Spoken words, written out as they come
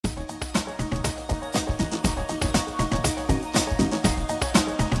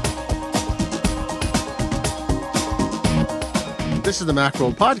This is the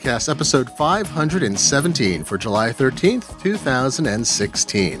Macworld Podcast, episode 517 for July 13th,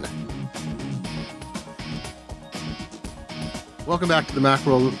 2016. Welcome back to the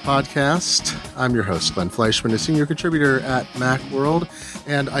Macworld Podcast. I'm your host, Glenn Fleischman, a senior contributor at Macworld,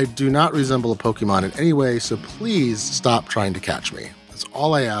 and I do not resemble a Pokemon in any way, so please stop trying to catch me. That's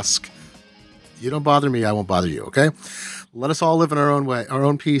all I ask. You don't bother me, I won't bother you, okay? Let us all live in our own way, our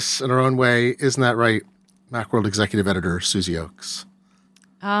own peace, in our own way. Isn't that right, Macworld Executive Editor Susie Oakes?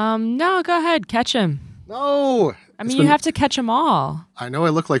 No, go ahead. Catch him. No! I mean, you have to catch them all. I know I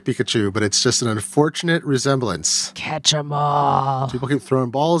look like Pikachu, but it's just an unfortunate resemblance. Catch them all. People keep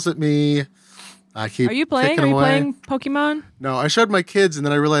throwing balls at me. I keep Are you playing? kicking Are you away. playing Pokemon? No, I showed my kids, and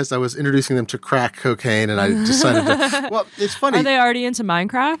then I realized I was introducing them to crack cocaine, and I decided to... Well, it's funny. Are they already into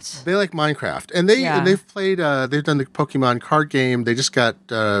Minecraft? They like Minecraft, and they've played. They've done the Pokemon card game. They just got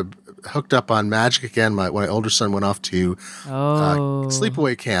hooked up on Magic again. My older son went off to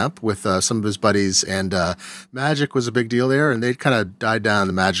sleepaway camp with some of his buddies, and Magic was a big deal there. And they kind of died down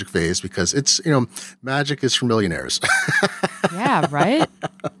the Magic phase because it's Magic is for millionaires. Yeah, right.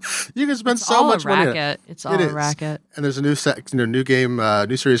 You can spend so much money. It's all a racket. And there's a new game,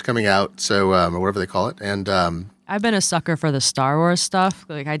 new series coming out. So or whatever they call it, and. I've been a sucker for the Star Wars stuff.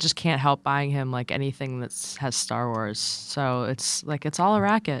 Like, I just can't help buying him like anything that has Star Wars. So it's all a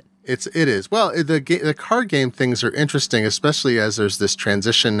racket. It is. Well, the card game things are interesting, especially as there's this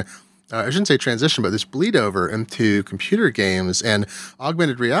transition. I shouldn't say transition, but this bleed over into computer games, and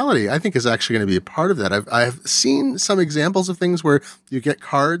augmented reality, I think, is actually going to be a part of that. I've seen some examples of things where you get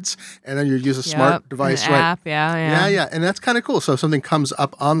cards and then you use a smart device, an app, yeah, and that's kind of cool. So if something comes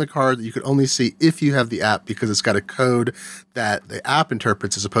up on the card that you can only see if you have the app because it's got a code that the app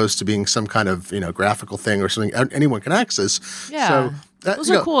interprets as opposed to being some kind of graphical thing or something anyone can access. Yeah. So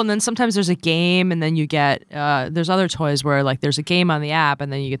those are cool. And then sometimes there's a game, and then you get there's other toys where like there's a game on the app,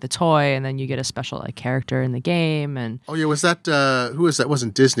 and then you get the toy, and then you get a special like character in the game. And was that who was that? It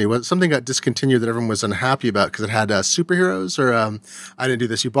wasn't Disney. Something got discontinued that everyone was unhappy about because it had superheroes. Or I didn't do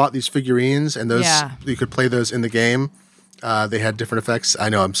this. You bought these figurines, and those you could play those in the game. They had different effects. I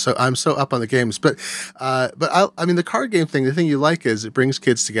know I'm so up on the games, but I mean the card game thing. The thing you like is it brings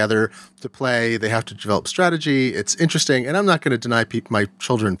kids together to play. They have to develop strategy. It's interesting, and I'm not going to deny my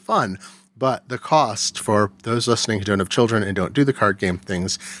children fun, but the cost for those listening who don't have children and don't do the card game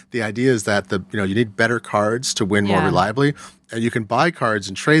things, the idea is that you need better cards to win more reliably. And you can buy cards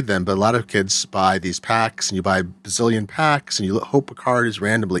and trade them, but a lot of kids buy these packs, and you buy a bazillion packs, and you hope a card is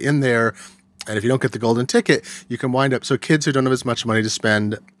randomly in there. And if you don't get the golden ticket, you can wind up... So kids who don't have as much money to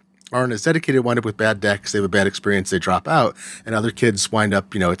spend aren't as dedicated, wind up with bad decks. They have a bad experience. They drop out. And other kids wind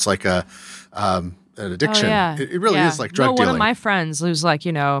up, it's like an addiction. Oh, yeah. It really is like drug dealing. One of my friends who's like,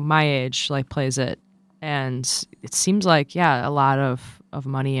 my age, like plays it. And it seems like, a lot of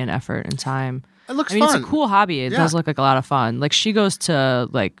money and effort and time. It looks fun. It's a cool hobby. It does look like a lot of fun. Like she goes to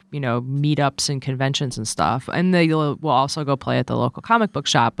meetups and conventions and stuff, and they will also go play at the local comic book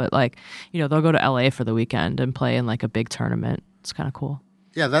shop. But they'll go to LA for the weekend and play in like a big tournament. It's kind of cool.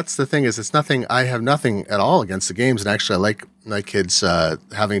 Yeah, that's the thing. It's nothing. I have nothing at all against the games, and actually, I like my kids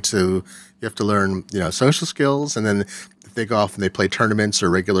having to. You have to learn, social skills, and then if they go off and they play tournaments or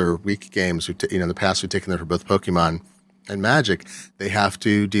regular week games, in the past we've taken them for both Pokemon and Magic, they have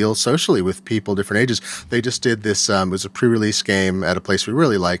to deal socially with people different ages. They just did this, it was a pre-release game at a place we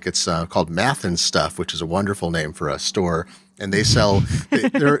really like. It's called Math and Stuff, which is a wonderful name for a store. And they sell, I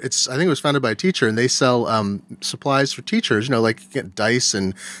think it was founded by a teacher, and they sell supplies for teachers, like you get dice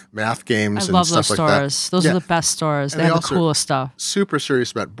and math games and stuff like that. I love those stores. Those are the best stores. They have the coolest stuff. Super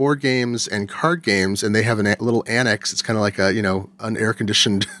serious about board games and card games, and they have a little annex. It's kind of like an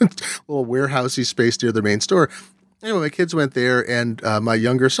air-conditioned little warehousey space near their main store. Anyway, my kids went there, and my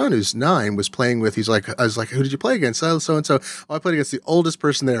younger son, who's 9, was playing with. I was like, "Who did you play against?" Oh, so and so. Oh, I played against the oldest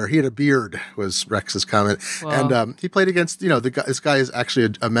person there. He had a beard. Was Rex's comment, and he played against. This guy is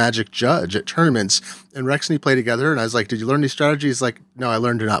actually a Magic judge at tournaments. And Rex and he played together. And I was like, "Did you learn these strategies?" He's like, "No, I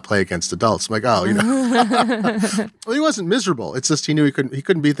learned to not play against adults." I'm like, "Oh, Well, he wasn't miserable. It's just he knew he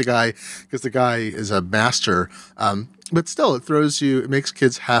couldn't beat the guy because the guy is a master. But still, it makes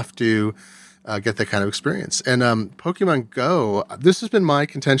kids have to. Get that kind of experience. And Pokemon Go, this has been my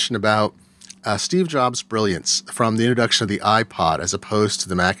contention about Steve Jobs' brilliance from the introduction of the iPod as opposed to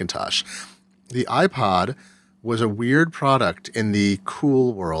the Macintosh. The iPod was a weird product in the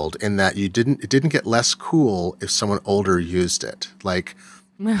cool world in that it didn't get less cool if someone older used it. Like,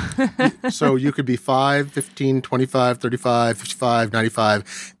 so you could be 5, 15, 25, 35, 55,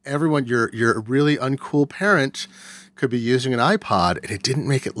 95. Everyone, your really uncool parent could be using an iPod, and it didn't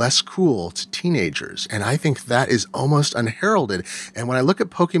make it less cool to teenagers. And I think that is almost unheralded. And when I look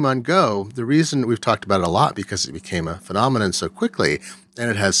at Pokemon Go, the reason we've talked about it a lot because it became a phenomenon so quickly, and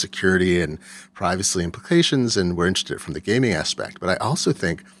it has security and privacy implications, and we're interested from the gaming aspect. But I also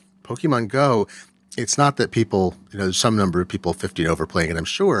think Pokemon Go, it's not that people, there's some number of people 50 and over playing it, I'm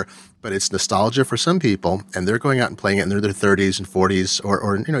sure, but it's nostalgia for some people, and they're going out and playing it in their 30s and 40s,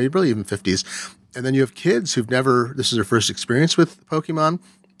 or really even 50s. And then you have kids who've never, this is their first experience with Pokemon,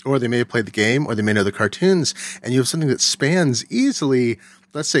 or they may have played the game, or they may know the cartoons, and you have something that spans easily,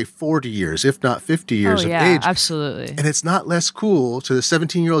 let's say 40 years, if not 50 years of age. Absolutely. And it's not less cool to the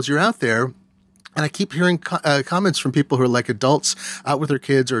 17-year-olds you're out there. And I keep hearing comments from people who are like adults out with their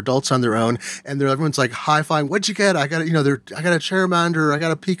kids or adults on their own, and everyone's like high-fiving. What'd you get? I got I got a Charmander. I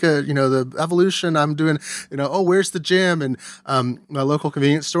got a Pika. The evolution. I'm doing. Oh, where's the gym? And my local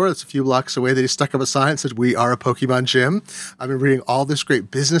convenience store that's a few blocks away, they just stuck up a sign that says, "We are a Pokemon gym." I've been reading all this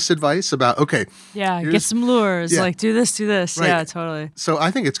great business advice about get some lures. Like do this. Right. Yeah, totally. So I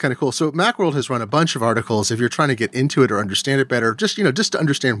think it's kind of cool. So Macworld has run a bunch of articles. If you're trying to get into it or understand it better, just to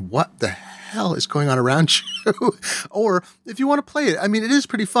understand what the hell is going on around you, or if you want to play it. I mean, it is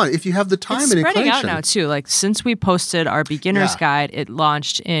pretty fun if you have the time and inclination. It's spreading out now too. Like since we posted our beginner's guide, it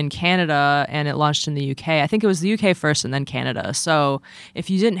launched in Canada and it launched in the UK. I think it was the UK first and then Canada. So if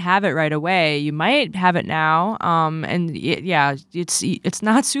you didn't have it right away, you might have it now. It's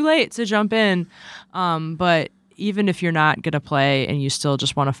not too late to jump in. But even if you're not gonna play and you still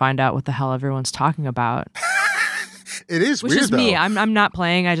just want to find out what the hell everyone's talking about. It is Which weird, is me. though. I'm not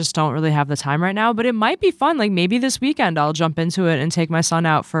playing. I just don't really have the time right now. But it might be fun. Like maybe this weekend I'll jump into it and take my son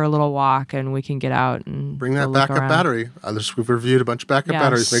out for a little walk, and we can get out and bring that backup battery. We've reviewed a bunch of backup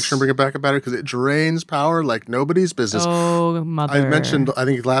batteries. Make sure and bring a backup battery because it drains power like nobody's business. Oh, mother! I mentioned, I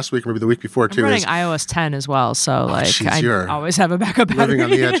think last week, maybe the week before too. I'm running iOS 10 as well, so I always have a backup battery. Living on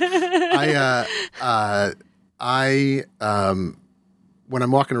the edge. When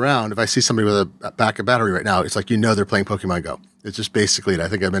I'm walking around, if I see somebody with a backup battery right now, it's like they're playing Pokemon Go. It's just basically it. I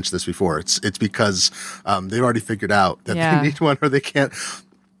think I mentioned this before. It's because they've already figured out that they need one or they can't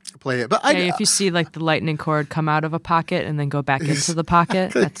play it. But if you see like the lightning cord come out of a pocket and then go back into the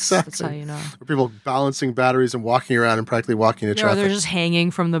pocket, that's how you know. Or people balancing batteries and walking around and practically walking into traffic. Or they're just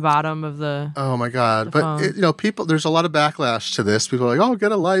hanging from the bottom of the. Oh my God! But people, there's a lot of backlash to this. People are like, "Oh,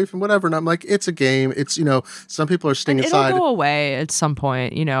 get a life" and whatever. And I'm like, it's a game. It's some people are staying inside. It'll go away at some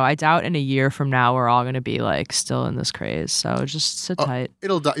point. I doubt in a year from now we're all going to be like still in this craze. So just sit tight.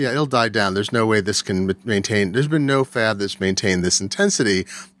 It'll die down. There's no way this can maintain. There's been no fad that's maintained this intensity.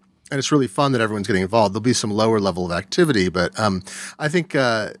 And it's really fun that everyone's getting involved. There'll be some lower level of activity, but I think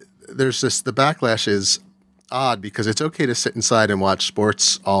there's the backlash is odd because it's okay to sit inside and watch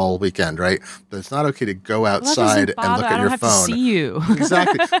sports all weekend, right? But it's not okay to go outside and look at your phone. I don't have to see you.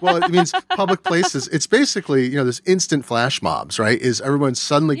 Exactly. Well, it means public places. It's basically, this instant flash mobs, right? Is everyone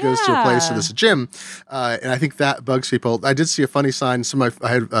suddenly goes to a place or there's a gym. And I think that bugs people. I did see a funny sign. I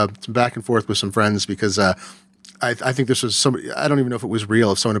had some back and forth with some friends because I think this was somebody, I don't even know if it was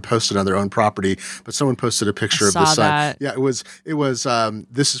real, if someone had posted on their own property, but someone posted a picture of this sign. Yeah, it was,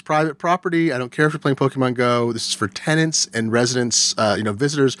 this is private property. I don't care if you're playing Pokemon Go. This is for tenants and residents,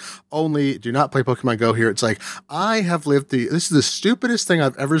 visitors only. Do not play Pokemon Go here. It's like, this is the stupidest thing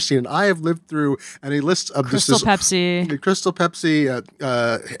I've ever seen. I have lived through, and a list of Crystal Pepsi,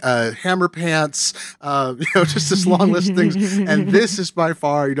 Hammer Pants, just this long list of things. And this is by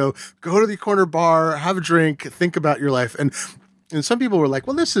far, go to the corner bar, have a drink, think about your life. And some people were like,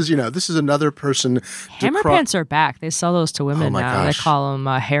 well, this is another person. Hammer pants are back. They sell those to women now. Gosh. They call them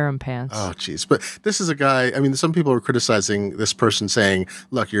harem pants. Oh, geez. But this is a guy, some people were criticizing this person saying,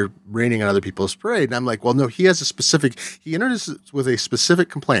 look, you're raining on other people's parade. And I'm like, well, no, he has he entered this with a specific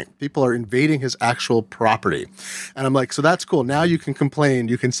complaint. People are invading his actual property. And I'm like, so that's cool. Now you can complain.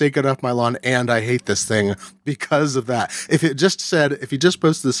 You can say, get off my lawn, and I hate this thing because of that. If you just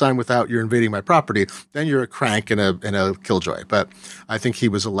posted the sign without you're invading my property, then you're a crank and a killjoy. But I think he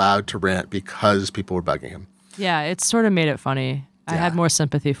was allowed to rant because people were bugging him. Yeah, it sort of made it funny. I had more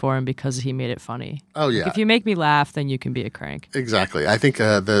sympathy for him because he made it funny. Oh, yeah. If you make me laugh, then you can be a crank. Exactly. I think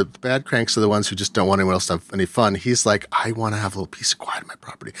the bad cranks are the ones who just don't want anyone else to have any fun. He's like, I want to have a little peace of quiet in my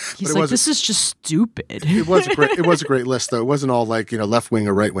property. He's like, this is just stupid. It was a great list, though. It wasn't all like, left wing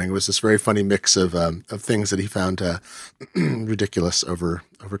or right wing. It was this very funny mix of things that he found ridiculous over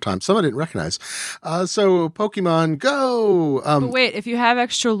time. Some I didn't recognize. So Pokemon Go. But wait, if you have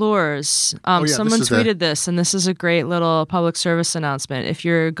extra lures, someone tweeted this, and this is a great little public service announcement. If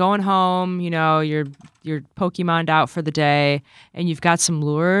you're going home, you're you're Pokemoned out for the day and you've got some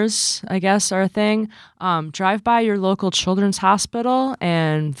lures, I guess, are a thing, drive by your local children's hospital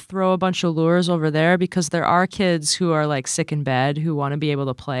and throw a bunch of lures over there, because there are kids who are like sick in bed who want to be able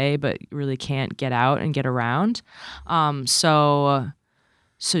to play but really can't get out and get around. So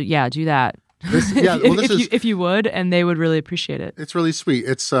yeah, do that. If you would, and they would really appreciate it. It's really sweet.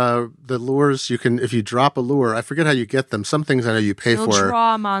 It's the lures you can, if you drop a lure, I forget how you get them. Some things I know you pay They'll for.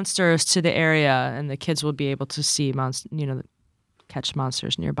 Draw monsters to the area, and the kids will be able to see catch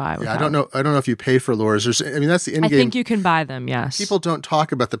monsters nearby. Yeah, I don't know if you pay for lures. That's the in game. I think you can buy them. Yes. People don't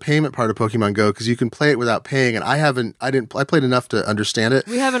talk about the payment part of Pokemon Go because you can play it without paying, and I played enough to understand it.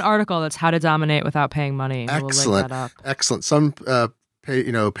 We have an article that's how to dominate without paying money. Excellent. We'll link that up. Excellent. Some pay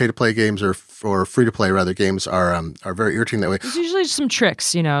to play games or free to play rather games are very irritating that way. There's usually some tricks,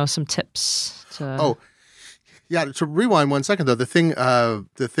 some tips. To rewind 1 second though, the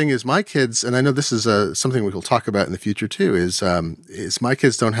thing is my kids, and I know this is something we will talk about in the future too, is my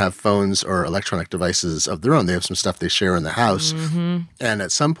kids don't have phones or electronic devices of their own. They have some stuff they share in the house, and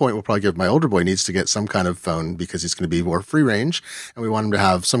at some point we'll probably my older boy needs to get some kind of phone because he's going to be more free range, and we want him to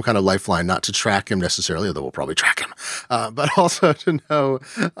have some kind of lifeline, not to track him necessarily, although we'll probably track him, but also to know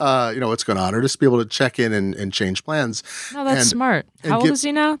what's going on, or just be able to check in and change plans. No, that's smart. How old is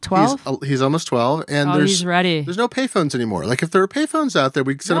he now? 12? He's almost 12, and he's ready. There's no payphones anymore. Like if there were payphones out there,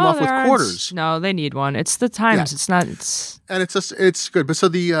 we'd set them off with quarters. No, they need one. It's the times. Yeah. It's good. But so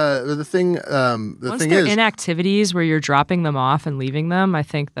the thing once thing they're is in activities where you're dropping them off and leaving them, I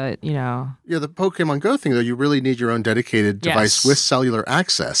think that the Pokemon Go thing though, you really need your own dedicated device with cellular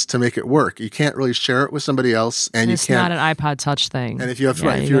access to make it work. You can't really share it with somebody else, and it's not an iPod Touch thing. And if you're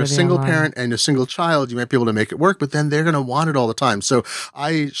a single parent and a single child, you might be able to make it work. But then they're going to want it all the time. So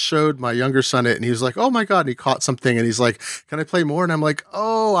I showed my younger son it, and he was like, "Oh my god!" And he caught something, and he's like, "Can I play more?" And I'm like,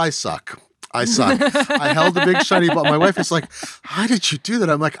 "Oh, I suck. I held the big shiny ball." My wife is like, "How did you do that?"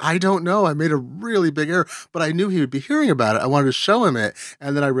 I'm like, "I don't know. I made a really big error," but I knew he would be hearing about it. I wanted to show him it,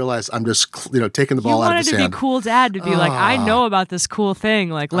 and then I realized I'm just taking the ball out of his hand. You wanted to be cool dad, to be like, "I know about this cool thing.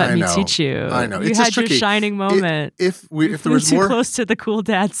 Like, let me teach you." I know. You had your shining moment. If there was too more close to the cool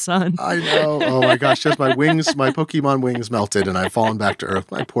dad son. I know. Oh my gosh, just my Pokemon wings melted, and I've fallen back to earth.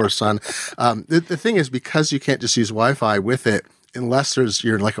 My poor son. The thing is, because you can't just use Wi-Fi with it, unless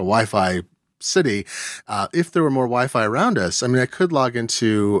you're in like a Wi-Fi city. If there were more Wi-Fi around us, I could log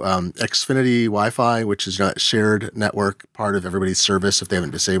into Xfinity Wi-Fi, which is a shared network, part of everybody's service if they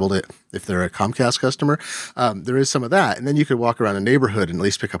haven't disabled it, if they're a Comcast customer. There is some of that. And then you could walk around a neighborhood and at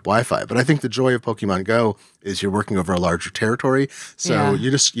least pick up Wi-Fi. But I think the joy of Pokemon Go is you're working over a larger territory. So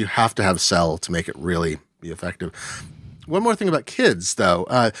you have to have cell to make it really be effective. One more thing about kids, though.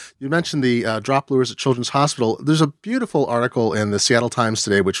 You mentioned the drop lures at Children's Hospital. There's a beautiful article in the Seattle Times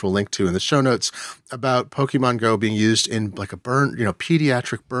today, which we'll link to in the show notes, about Pokemon Go being used in like a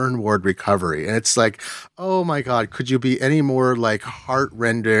pediatric burn ward recovery. And it's like, oh my God, could you be any more like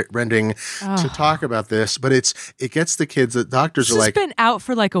heart-rending to talk about this? But it gets the kids, the doctors are like... It's been out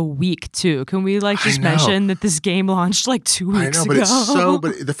for like a week, too. Can we just mention that this game launched like 2 weeks ago?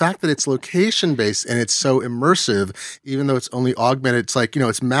 But the fact that it's location-based and it's so immersive, even though it's only augmented, it's like,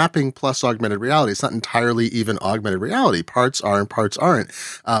 it's mapping plus augmented reality. It's not entirely even augmented reality. Parts are and parts aren't.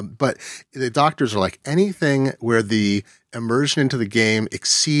 But the doctors are like, anything where the immersion into the game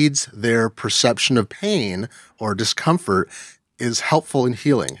exceeds their perception of pain or discomfort is helpful in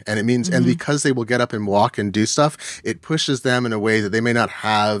healing. And it means, and because they will get up and walk and do stuff, it pushes them in a way that they may not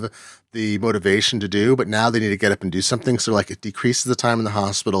have the motivation to do, but now they need to get up and do something. So like it decreases the time in the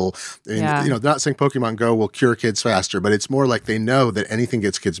hospital. They're not saying Pokemon Go will cure kids faster, but it's more like they know that anything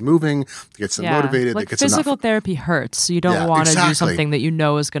gets kids moving, gets them motivated. Like physical therapy hurts. So you don't want to do something that you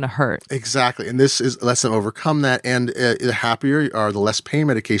know is going to hurt. Exactly. And this lets them overcome that. And the happier you are, the less pain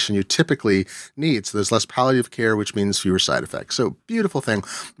medication you typically need. So there's less palliative care, which means fewer side effects. So beautiful thing.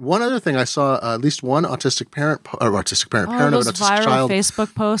 One other thing I saw, at least one autistic parent of an autistic viral child.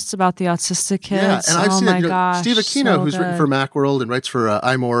 Facebook posts about the autistic kids. Yeah, and I've seen it. Steve Aquino, who's good. written for Macworld and writes for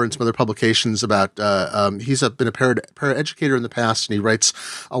iMore and some other publications about, he's been a paraeducator in the past, and he writes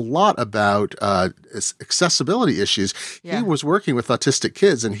a lot about accessibility issues. Yeah. He was working with autistic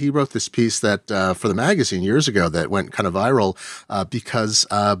kids, and he wrote this piece that for the magazine years ago that went kind of viral because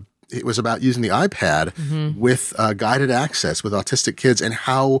it was about using the iPad with guided access with autistic kids, and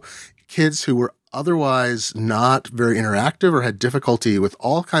how kids who were otherwise not very interactive or had difficulty with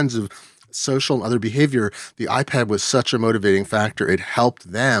all kinds of social and other behavior, the iPad was such a motivating factor. It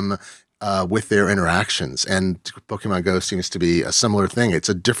helped them with their interactions. And Pokemon Go seems to be a similar thing. It's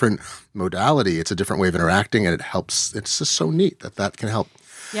a different modality. It's a different way of interacting, and it helps. It's just so neat that can help.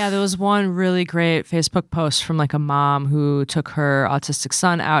 Yeah, there was one really great Facebook post from like a mom who took her autistic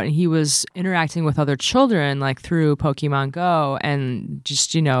son out, and he was interacting with other children like through Pokemon Go, and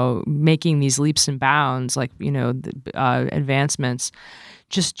just making these leaps and bounds, like advancements.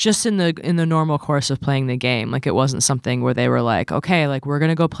 Just in the normal course of playing the game. Like it wasn't something where they were like, okay, like we're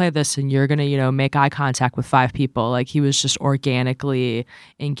gonna go play this and you're gonna make eye contact with 5 people. Like he was just organically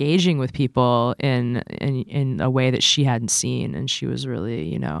engaging with people in a way that she hadn't seen, and she was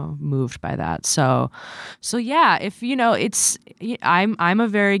really moved by that. So yeah, if it's I'm a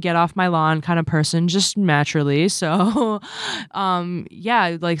very get off my lawn kind of person just naturally. So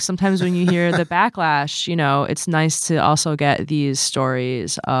yeah, like sometimes when you hear the backlash, it's nice to also get these stories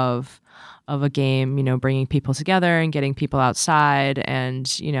of a game, bringing people together and getting people outside,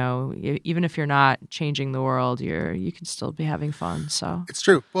 and even if you're not changing the world, you can still be having fun. So it's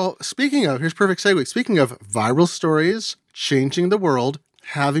true. Well, here's perfect segue. Speaking of viral stories, changing the world,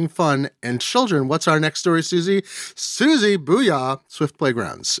 having fun, and children, what's our next story, Susie? Susie, booyah! Swift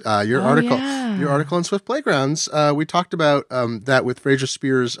Playgrounds. Your article on Swift Playgrounds. We talked about that with Fraser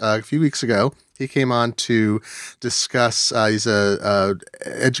Spears a few weeks ago. He came on to discuss, he's a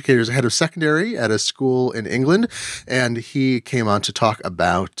educator, he's a head of secondary at a school in England, and he came on to talk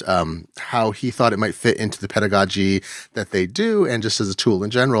about how he thought it might fit into the pedagogy that they do and just as a tool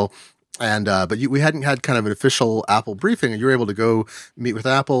in general. And but we hadn't had kind of an official Apple briefing, and you were able to go meet with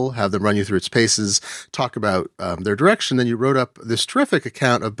Apple, have them run you through its paces, talk about their direction. Then you wrote up this terrific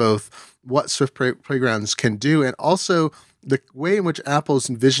account of both what Swift Playgrounds can do and also the way in which Apple's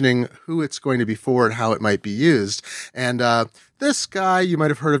envisioning who it's going to be for and how it might be used. And this guy you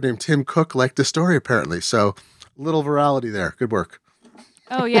might have heard of named Tim Cook liked the story apparently. So little virality there. Good work.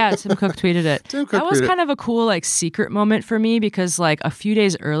 Oh yeah, Tim Cook tweeted it. That was kind of a cool like secret moment for me, because like a few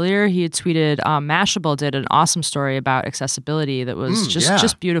days earlier he had tweeted Mashable did an awesome story about accessibility that was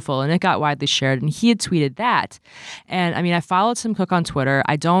just beautiful, and it got widely shared, and he had tweeted that. And I mean, I followed Tim Cook on Twitter.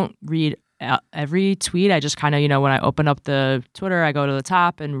 I don't read every tweet. I just kind of, when I open up the Twitter, I go to the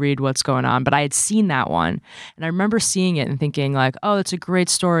top and read what's going on. But I had seen that one, and I remember seeing it and thinking like, oh, it's a great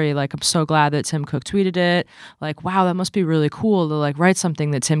story. Like, I'm so glad that Tim Cook tweeted it. Like, wow, that must be really cool to like write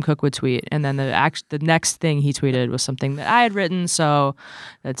something that Tim Cook would tweet. And then the next thing he tweeted was something that I had written. So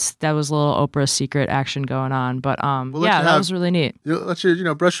that was a little Oprah secret action going on. But that was really neat. Let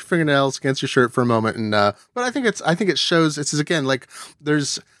you brush your fingernails against your shirt for a moment, and but I think it shows. It's again like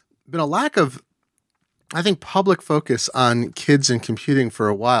there's been a lack of, I think, public focus on kids and computing for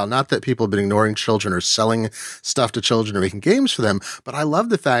a while. Not that people have been ignoring children or selling stuff to children or making games for them, but I love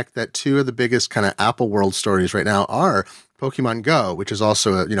the fact that 2 of the biggest kind of Apple world stories right now are Pokemon Go, which is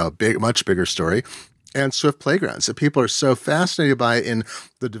also a much bigger story, and Swift Playgrounds that people are so fascinated by in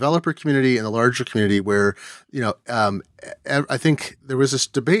the developer community and the larger community where, I think there was this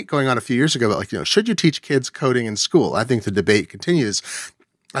debate going on a few years ago about like, should you teach kids coding in school? I think the debate continues.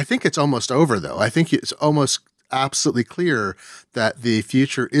 I think it's almost over, though. I think it's almost absolutely clear that the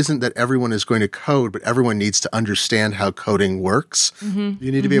future isn't that everyone is going to code, but everyone needs to understand how coding works. Mm-hmm. You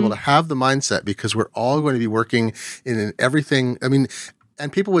need to be able to have the mindset, because we're all going to be working in everything. I mean,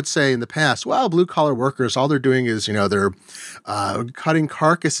 and people would say in the past, well, blue-collar workers, all they're doing is, they're cutting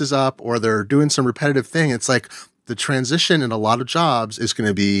carcasses up or they're doing some repetitive thing. It's like the transition in a lot of jobs is going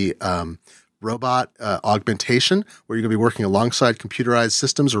to be robot augmentation, where you're going to be working alongside computerized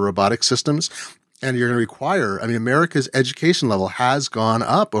systems or robotic systems. And you're going to require, America's education level has gone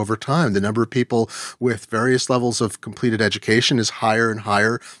up over time. The number of people with various levels of completed education is higher and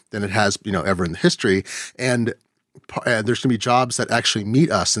higher than it has, ever in the history. And there's going to be jobs that actually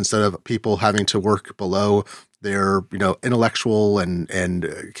meet us instead of people having to work below their, intellectual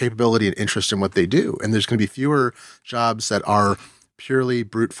and capability and interest in what they do. And there's going to be fewer jobs that are purely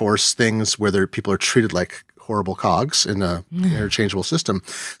brute force things where people are treated like horrible cogs in an interchangeable system.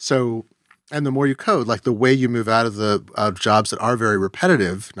 So, and the more you code, like the way you move out of jobs that are very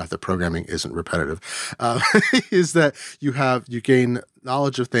repetitive, not that programming isn't repetitive, is that you gain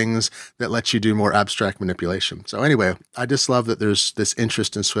knowledge of things that let you do more abstract manipulation. So anyway, I just love that there's this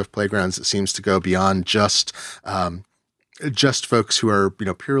interest in Swift Playgrounds that seems to go beyond just folks who are,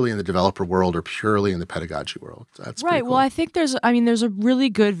 purely in the developer world or purely in the pedagogy world. That's right. Cool. Well, I think there's a really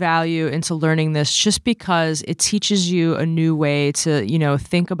good value into learning this, just because it teaches you a new way to,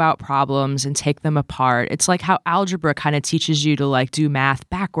 think about problems and take them apart. It's like how algebra kind of teaches you to like do math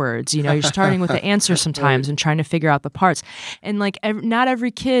backwards. You're starting with the answer sometimes and trying to figure out the parts. And like not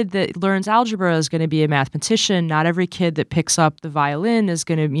every kid that learns algebra is going to be a mathematician. Not every kid that picks up the violin is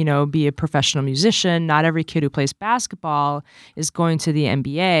going to, be a professional musician. Not every kid who plays basketball fall is going to the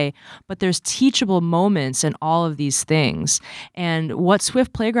NBA, but there's teachable moments in all of these things. And what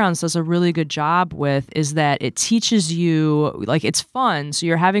Swift Playgrounds does a really good job with is that it teaches you, like, it's fun, so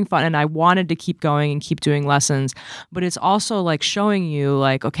you're having fun, and I wanted to keep going and keep doing lessons, but it's also like showing you,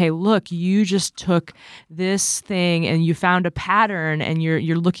 like, okay, look, you just took this thing and you found a pattern, and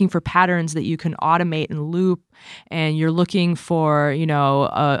you're looking for patterns that you can automate and loop, and you're looking for, you know,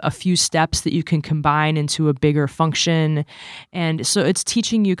 a few steps that you can combine into a bigger function. And so it's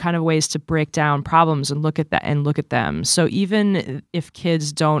teaching you kind of ways to break down problems and look at that and look at them. So even if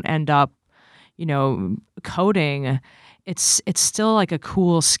kids don't end up, you know, coding, it's still like a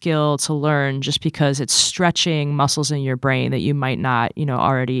cool skill to learn, just because it's stretching muscles in your brain that you might not, you know,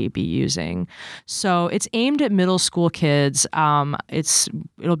 already be using. So it's aimed at middle school kids.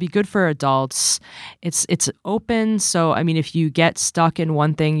 It'll be good for adults. It's open. So, I mean, if you get stuck in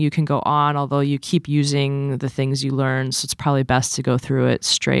one thing, you can go on, although you keep using the things you learn. So it's probably best to go through it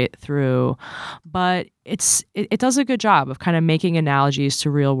straight through. But it does a good job of kind of making analogies to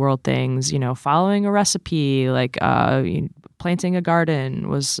real world things, you know, following a recipe, like planting a garden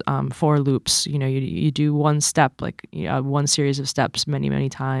was 4 loops. You know, you do one step, like one series of steps many, many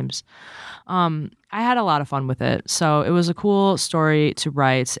times. I had a lot of fun with it. So it was a cool story to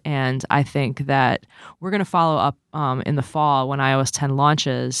write. And I think that we're going to follow up in the fall when iOS 10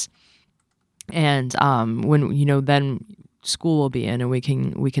 launches. And when, you know, then school will be in, and we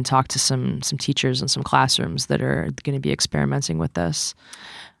can talk to some teachers and some classrooms that are going to be experimenting with this.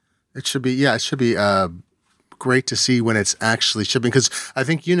 It should be great to see when it's actually shipping, because I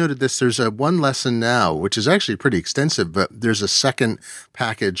think you noted this. There's one lesson now, which is actually pretty extensive, but there's a second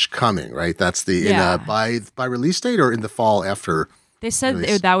package coming, right? That's by release date or in the fall after. They said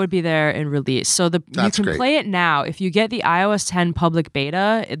that would be there in release. So you can play it now. If you get the iOS 10 public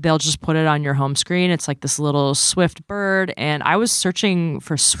beta, they'll just put it on your home screen. It's like this little Swift bird. And I was searching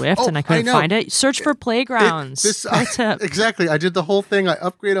for Swift and I couldn't find it. Search for Playgrounds. Exactly. I did the whole thing. I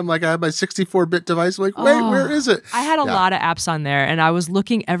upgraded. I'm like, I have my 64-bit device. I'm like, wait, where is it? I had a lot of apps on there, and I was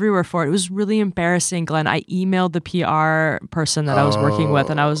looking everywhere for it. It was really embarrassing, Glenn. I emailed the PR person that I was working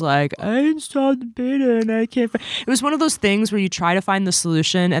with, and I was like, I installed the beta and I can't find it. Was one of those things where you try to find the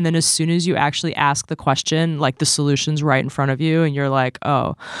solution, and then as soon as you actually ask the question, like, the solution's right in front of you, and you're like,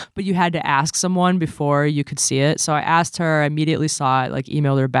 oh, but you had to ask someone before you could see it. So I asked her, I immediately saw it, like,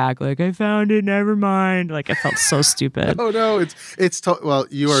 emailed her back, like, I found it, never mind. Like, I felt so stupid. Oh no,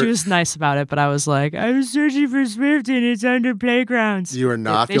 she was nice about it, but I was like, I was searching for Swift and it's under Playgrounds. You are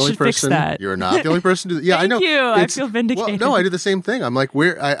not the only person. You are not the only person to do that. Yeah, I know. Thank you. I feel vindicated. Well, no, I did the same thing. I'm like,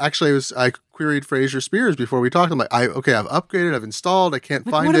 I queried Fraser Spears before we talked. I'm like, I've upgraded, I've installed, I can't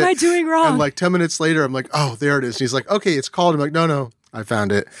find it. What am I doing wrong? And like 10 minutes later, I'm like, oh, there it is. And he's like, okay, it's called. I'm like, no, I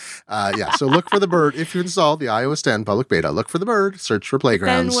found it. So look for the bird. If you installed the iOS 10 public beta, look for the bird, search for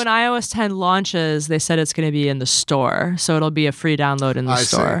Playgrounds. Then when iOS 10 launches, they said it's going to be in the store. So it'll be a free download in the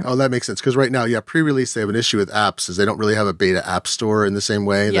store. See. Oh, that makes sense. Because right now, pre-release, they have an issue with apps, is they don't really have a beta app store in the same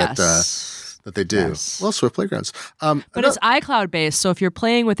way that they do. Yes. Well, Swift Playgrounds. But it's iCloud based. So if you're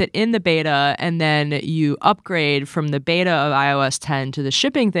playing with it in the beta and then you upgrade from the beta of iOS 10 to the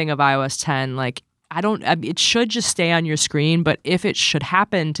shipping thing of iOS 10, like, it should just stay on your screen, but if it should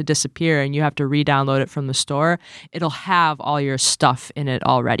happen to disappear and you have to re-download it from the store, it'll have all your stuff in it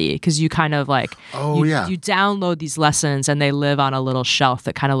already, because you kind of like, you download these lessons and they live on a little shelf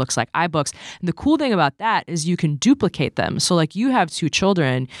that kind of looks like iBooks. And the cool thing about that is you can duplicate them. So like, you have 2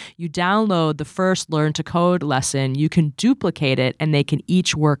 children, you download the first Learn to Code lesson, you can duplicate it and they can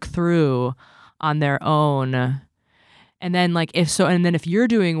each work through on their own. And then if you're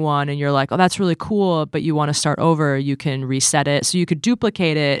doing one and you're like, oh, that's really cool, but you want to start over, you can reset it. So you could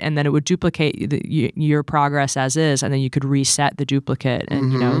duplicate it, and then it would duplicate your progress as is, and then you could reset the duplicate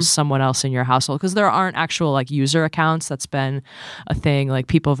and, someone else in your household. Because there aren't actual like user accounts. That's been a thing. Like,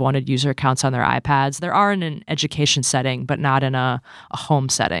 people have wanted user accounts on their iPads. There are in an education setting, but not in a home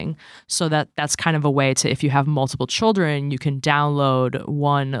setting. So that's kind of a way to, if you have multiple children, you can download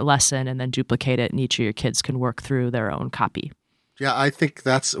one lesson and then duplicate it, and each of your kids can work through their own copy. Yeah, I think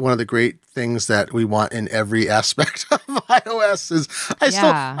that's one of the great things that we want in every aspect of iOS. Is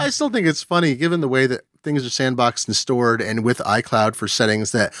I still think it's funny, given the way that things are sandboxed and stored, and with iCloud for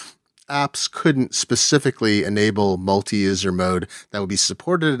settings, that apps couldn't specifically enable multi-user mode that would be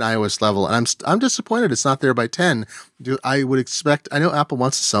supported at an iOS level. And I'm disappointed it's not there by 10. I would expect, I know Apple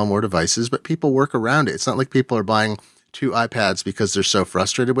wants to sell more devices, but people work around it. It's not like people are buying 2 iPads because they're so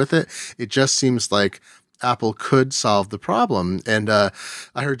frustrated with it. It just seems like Apple could solve the problem. And I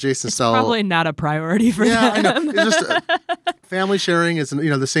heard Jason Snell. Probably not a priority for them. I know. It's just family sharing is,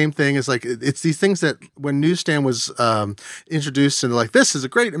 the same thing. Is like it's these things that when Newsstand was introduced and like this is a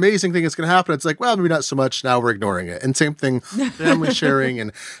great, amazing thing that's going to happen. It's like, well, maybe not so much. Now we're ignoring it. And same thing, family sharing,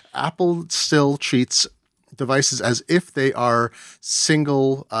 and Apple still treats devices as if they are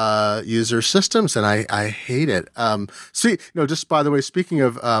single user systems, and I hate it. Just by the way, speaking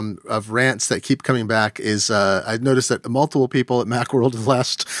of rants that keep coming back, is I noticed that multiple people at Macworld the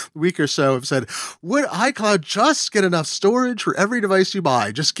last week or so have said, would iCloud just get enough storage for every device you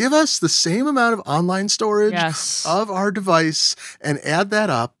buy? Just give us the same amount of online storage of our device and add that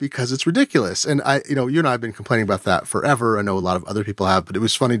up, because it's ridiculous. And you and I have been complaining about that forever. I know a lot of other people have, but it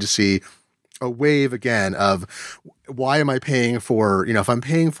was funny to see a wave again of why am I paying for, if I'm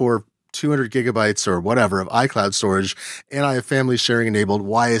paying for 200 gigabytes or whatever of iCloud storage and I have family sharing enabled,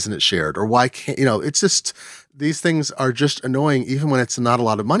 why isn't it shared? Or why can't, it's just, these things are just annoying even when it's not a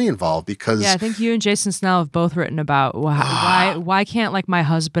lot of money involved, because I think you and Jason Snell have both written about why can't like my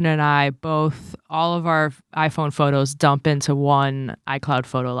husband and I both, all of our iPhone photos dump into one iCloud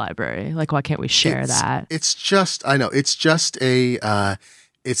photo library? Like, why can't we share that? It's just, I know, it's just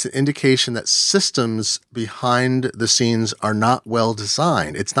it's an indication that systems behind the scenes are not well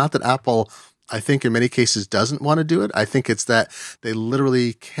designed. It's not that Apple, I think in many cases, doesn't want to do it. I think it's that they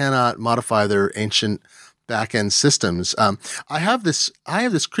literally cannot modify their ancient back-end systems. I have this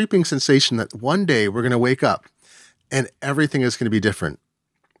creeping sensation that one day we're going to wake up and everything is going to be different.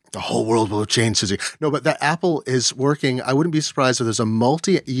 The whole world will have changed, Susie. No, but that Apple is working. I wouldn't be surprised if there's a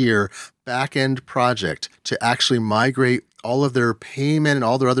multi-year back-end project to actually migrate all of their payment and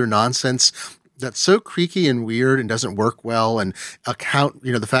all their other nonsense that's so creaky and weird and doesn't work well, and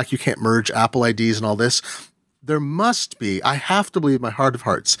the fact you can't merge Apple IDs and all this. There must be, I have to believe in my heart of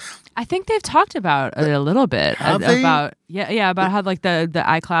hearts. I think they've talked about it a little bit. About how like the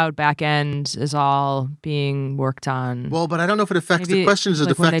iCloud backend is all being worked on. Well, but I don't know if it affects the question. Does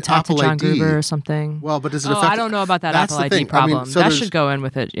it when they affect talk Apple to John ID? Gruber or something? Well, but does it affect? I don't know about that Apple ID problem. That should go in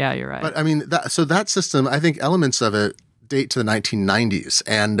with it. Yeah, you're right. But I mean, that system, I think elements of it date to the 1990s,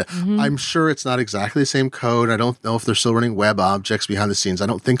 and I'm sure it's not exactly the same code. I don't know if they're still running web objects behind the scenes. I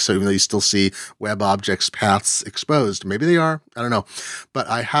don't think so, even though you still see web objects paths exposed. Maybe they are. I don't know. But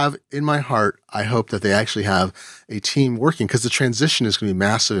I have in my heart, I hope that they actually have a team working, because the transition is going to be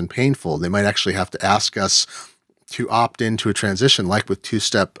massive and painful. They might actually have to ask us to opt into a transition, like with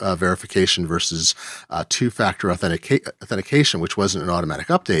two-step verification versus two-factor authentication, which wasn't an automatic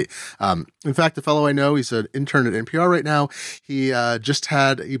update. In fact, the fellow I know, he's an intern at NPR right now. He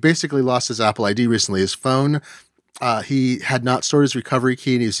basically lost his Apple ID recently. His phone, he had not stored his recovery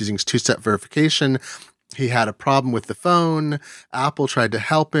key, and he was using two-step verification. He had a problem with the phone. Apple tried to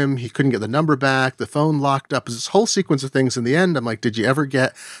help him. He couldn't get the number back. The phone locked up. It was this whole sequence of things. In the end, I'm like, did you ever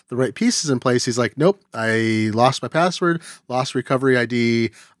get the right pieces in place? He's like, nope, I lost my password, lost recovery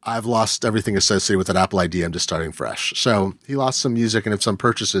ID. I've lost everything associated with that Apple ID. I'm just starting fresh. So he lost some music and some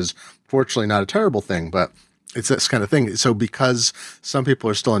purchases. Fortunately, not a terrible thing, but it's this kind of thing. So because some people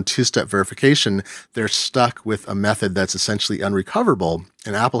are still in two-step verification, they're stuck with a method that's essentially unrecoverable,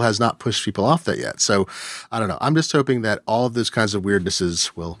 and Apple has not pushed people off that yet. So I don't know. I'm just hoping that all of those kinds of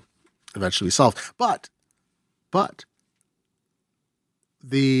weirdnesses will eventually be solved. But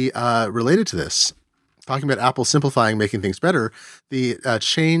the related to this, talking about Apple simplifying, making things better, the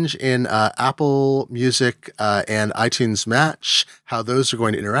change in Apple Music and iTunes Match, how those are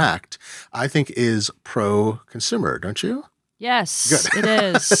going to interact, I think is pro-consumer, don't you? Yes, it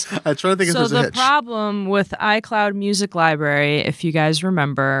is. I'm trying to think if there's a hitch. So the problem with iCloud Music Library, if you guys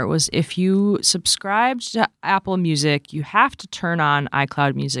remember, was if you subscribed to Apple Music, you have to turn on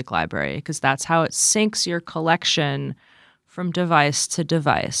iCloud Music Library, because that's how it syncs your collection from device to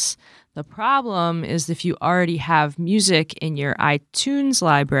device. The problem is if you already have music in your iTunes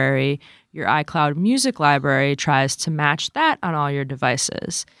library, your iCloud Music Library tries to match that on all your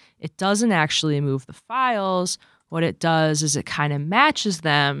devices. It doesn't actually move the files. What it does is it kind of matches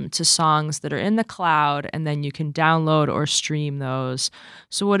them to songs that are in the cloud, and then you can download or stream those.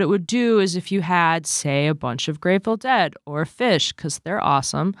 So what it would do is if you had, say, a bunch of Grateful Dead or Fish, because they're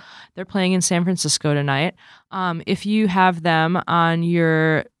awesome, they're playing in San Francisco tonight. If you have them on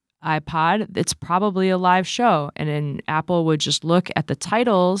your iPod, it's probably a live show. And then Apple would just look at the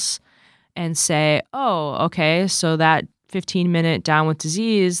titles and say, oh, okay, so that 15-minute Down with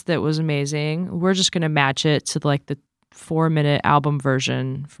Disease that was amazing, we're just going to match it to like the 4-minute album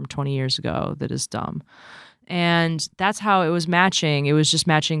version from 20 years ago that is dumb. And that's how it was matching. It was just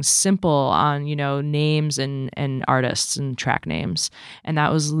matching simple on, names and artists and track names. And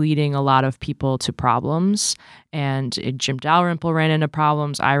that was leading a lot of people to problems. And Jim Dalrymple ran into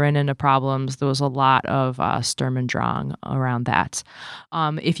problems. I ran into problems. There was a lot of Sturm and Drang around that.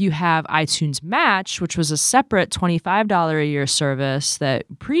 If you have iTunes Match, which was a separate $25 a year service that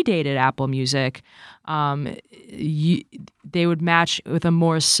predated Apple Music, they would match with a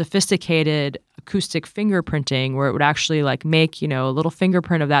more sophisticated acoustic fingerprinting where it would actually make, a little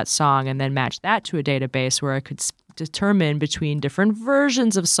fingerprint of that song and then match that to a database where it could determine between different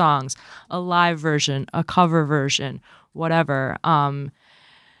versions of songs, a live version, a cover version, whatever.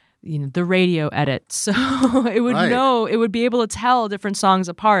 The radio edit. So it would know, it would be able to tell different songs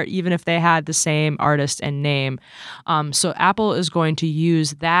apart, even if they had the same artist and name. So Apple is going to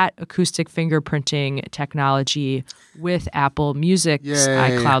use that acoustic fingerprinting technology with Apple Music's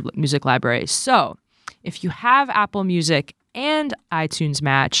iCloud music library. So if you have Apple Music and iTunes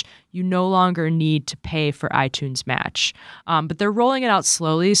Match, you no longer need to pay for iTunes Match. But they're rolling it out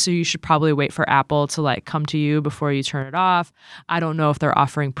slowly, so you should probably wait for Apple to come to you before you turn it off. I don't know if they're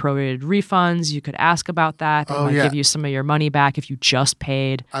offering prorated refunds. You could ask about that. They might give you some of your money back if you just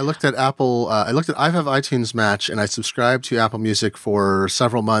paid. I looked at Apple. I have iTunes Match, and I subscribed to Apple Music for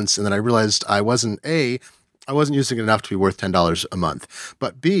several months, and then I realized I wasn't using it enough to be worth $10 a month.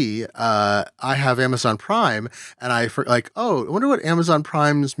 But B, I have Amazon Prime, and I wonder what Amazon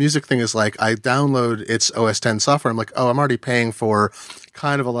Prime's music thing is like. I download its OS X software. I'm like, I'm already paying for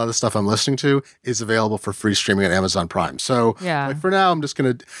kind of a lot of the stuff I'm listening to is available for free streaming at Amazon Prime. So for now, I'm just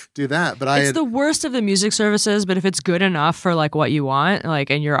going to do that. But it's the worst of the music services, but if it's good enough for what you want,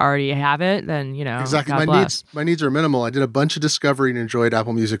 and you already have it, then, exactly. God bless. My needs are minimal. I did a bunch of discovery and enjoyed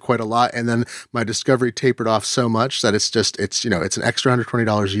Apple Music quite a lot. And then my discovery tapered off so much that it's an extra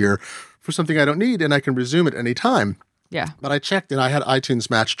 $120 a year for something I don't need, and I can resume at any time. Yeah. But I checked, and I had iTunes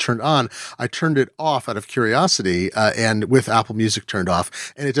Match turned on. I turned it off out of curiosity, and with Apple Music turned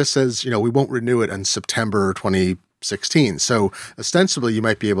off. And it just says, we won't renew it in September 2016. So ostensibly, you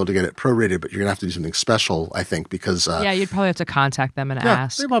might be able to get it prorated, but you're going to have to do something special, I think, because... you'd probably have to contact them and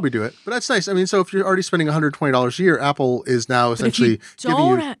ask. They probably do it. But that's nice. I mean, so if you're already spending $120 a year, Apple is now essentially giving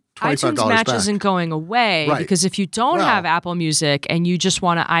you iTunes Match back. Isn't going away because if you don't have Apple Music and you just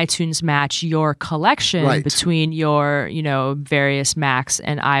want to iTunes Match your collection between your, various Macs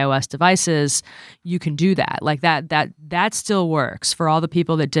and iOS devices, you can do that. That still works for all the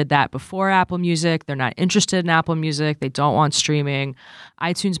people that did that before Apple Music. They're not interested in Apple Music. They don't want streaming.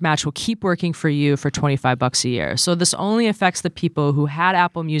 iTunes Match will keep working for you for $25 a year. So this only affects the people who had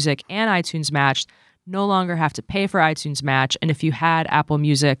Apple Music and iTunes Match no longer have to pay for iTunes Match. And if you had Apple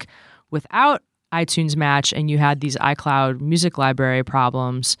Music without iTunes Match and you had these iCloud music library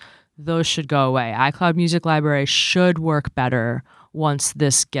problems, those should go away. iCloud music library should work better once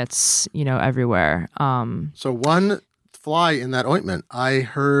this gets, everywhere. So one fly in that ointment, I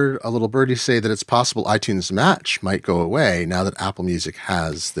heard a little birdie say that it's possible iTunes Match might go away now that Apple Music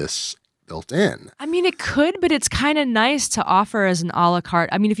has this built in. I mean, it could, but it's kind of nice to offer as an a la carte.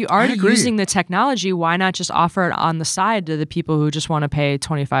 I mean, if you're already using the technology, why not just offer it on the side to the people who just want to pay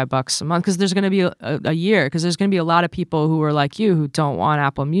 $25 a month? Because there's going to be a year, because there's going to be a lot of people who are like you who don't want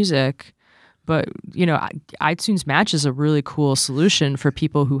Apple Music. But, iTunes Match is a really cool solution for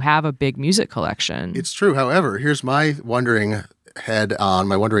people who have a big music collection. It's true. However, here's my wondering hat.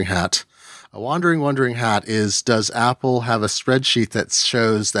 A wondering hat is, does Apple have a spreadsheet that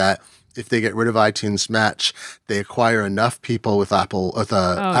shows that if they get rid of iTunes Match, they acquire enough people with Apple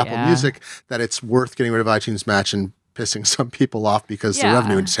Music that it's worth getting rid of iTunes Match and pissing some people off because the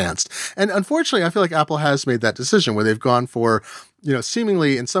revenue is enhanced. And unfortunately, I feel like Apple has made that decision where they've gone for,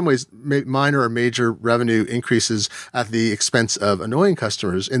 seemingly in some ways minor or major revenue increases at the expense of annoying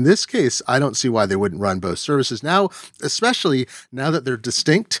customers. In this case, I don't see why they wouldn't run both services now, especially now that they're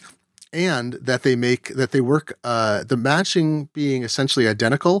distinct. And that they work, the matching being essentially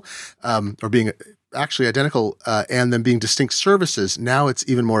identical, or being actually identical, and then being distinct services. Now it's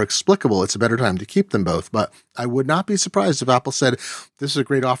even more explicable. It's a better time to keep them both. But I would not be surprised if Apple said, this is a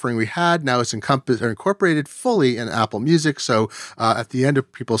great offering we had. Now it's incorporated fully in Apple Music. So at the end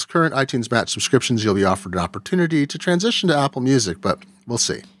of people's current iTunes Match subscriptions, you'll be offered an opportunity to transition to Apple Music. But we'll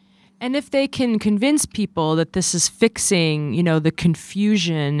see. And if they can convince people that this is fixing, the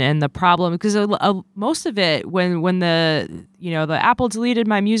confusion and the problem, because most of it, when the Apple deleted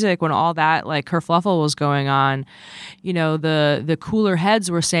my music, when all that like kerfluffle was going on, the cooler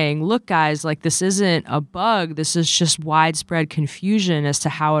heads were saying, look, guys, like this isn't a bug. This is just widespread confusion as to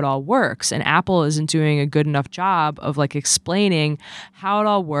how it all works. And Apple isn't doing a good enough job of like explaining how it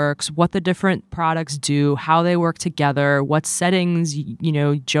all works, what the different products do, how they work together, what settings,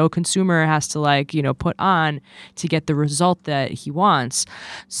 Joe consumer has to put on to get the result that he wants.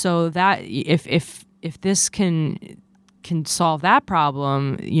 So that if this can solve that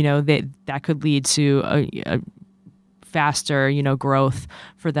problem, that could lead to a faster, growth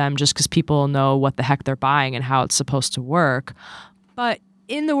for them, just because people know what the heck they're buying and how it's supposed to work. But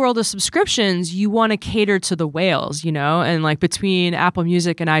in the world of subscriptions, you want to cater to the whales, and like between Apple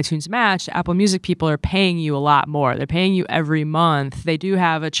Music and iTunes Match, Apple Music people are paying you a lot more. They're paying you every month. They do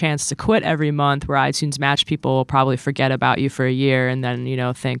have a chance to quit every month, where iTunes Match people will probably forget about you for a year and then,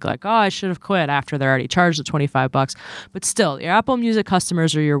 think like, oh, I should have quit after they're already charged the $25. But still, your Apple Music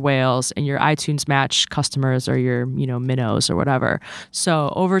customers are your whales and your iTunes Match customers are your, minnows or whatever.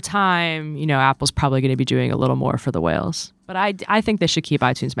 So over time, Apple's probably going to be doing a little more for the whales. But I think they should keep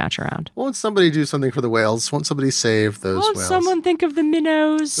iTunes Match around. Won't somebody do something for the whales? Won't somebody save those whales? Won't someone think of the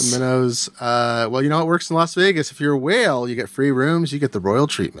minnows? The minnows. Well, it works in Las Vegas. If you're a whale, you get free rooms. You get the royal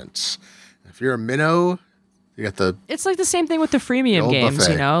treatments. If you're a minnow, you get the... It's like the same thing with the freemium games,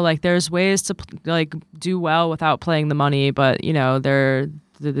 buffet. Like there's ways to do well without playing the money, but, they're...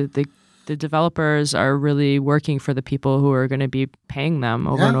 The developers are really working for the people who are going to be paying them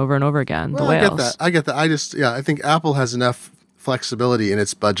over and over and over again. Well, the whales. I get that. I think Apple has enough flexibility in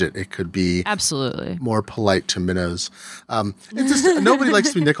its budget. It could be absolutely more polite to minnows. It's just nobody likes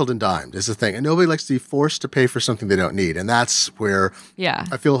to be nickeled and dimed is the thing, and nobody likes to be forced to pay for something they don't need. And that's where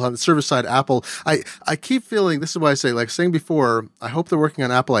I feel on the service side, Apple. I keep feeling, this is why I say, like saying before, I hope they're working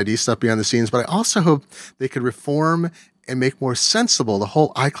on Apple ID stuff behind the scenes, but I also hope they could reform and make more sensible the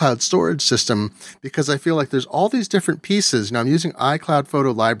whole iCloud storage system, because I feel like there's all these different pieces. Now I'm using iCloud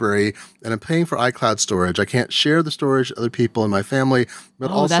Photo Library and I'm paying for iCloud storage. I can't share the storage with other people in my family. But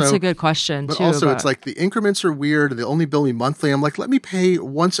also, that's a good question but too. But also it's like the increments are weird and they only bill me monthly. I'm like, let me pay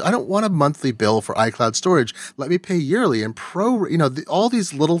once. I don't want a monthly bill for iCloud storage. Let me pay yearly and all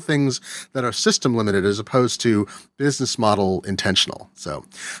these little things that are system limited as opposed to business model intentional. So,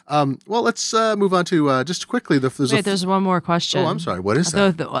 well, let's move on to just quickly. There's one more question. Oh, I'm sorry. What is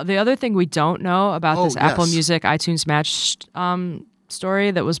that? The other thing we don't know about this Apple Music iTunes Match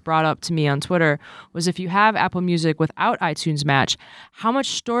story that was brought up to me on Twitter was, if you have Apple Music without iTunes Match, how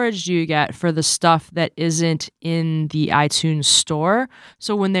much storage do you get for the stuff that isn't in the iTunes store?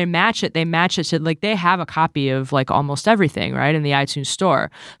 So when they match it to, like, they have a copy of like almost everything, right, in the iTunes store.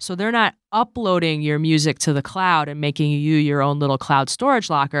 So they're not uploading your music to the cloud and making you your own little cloud storage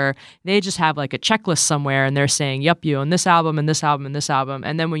locker. They just have like a checklist somewhere and they're saying, yep, you own this album and this album and this album.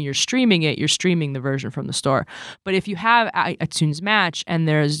 And then when you're streaming it, you're streaming the version from the store. But if you have iTunes Match and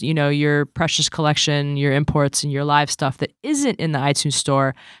there's, your precious collection, your imports and your live stuff that isn't in the iTunes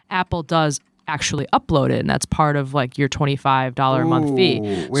store, Apple does actually upload it, and that's part of like your $25 a month fee.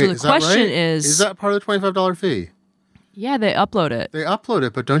 Wait, so the question is that part of the $25 fee? Yeah, they upload it. They upload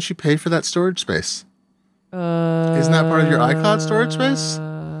it, but don't you pay for that storage space? Isn't that part of your iCloud storage space?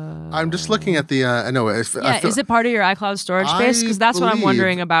 I'm just looking at the. Is it part of your iCloud storage space? Because that's what I'm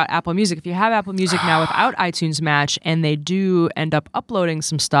wondering about Apple Music. If you have Apple Music now without iTunes Match, and they do end up uploading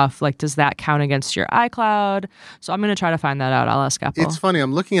some stuff, like, does that count against your iCloud? So I'm going to try to find that out. I'll ask Apple. It's funny.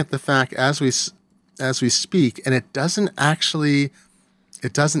 I'm looking at the fact as we speak, and it doesn't actually.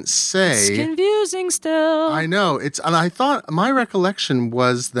 It doesn't say. It's confusing still. I know. And I thought, my recollection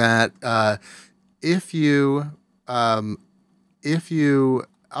was that if you uploaded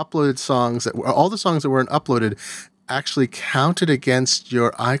songs, all the songs that weren't uploaded actually counted against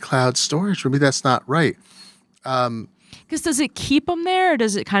your iCloud storage. Maybe that's not right. Because does it keep them there, or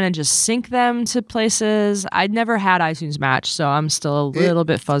does it kind of just sync them to places? I'd never had iTunes Match, so I'm still a little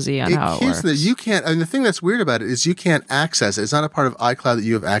bit fuzzy on how it works. You can't, and the thing that's weird about it is you can't access it. It's not a part of iCloud that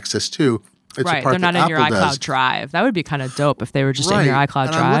you have access to. It's right, a part they're not that in your Apple iCloud does. Drive. That would be kind of dope if they were just in your iCloud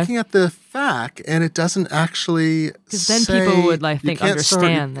and Drive. I'm looking at the FAQ, and it doesn't actually because then people would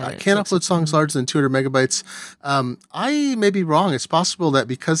understand that I can't upload songs larger than 200 megabytes. I may be wrong. It's possible that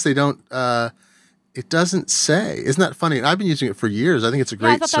because they don't. It doesn't say. Isn't that funny? And I've been using it for years. I think it's a great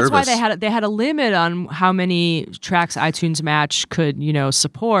service. I thought that's why they had a limit on how many tracks iTunes Match could,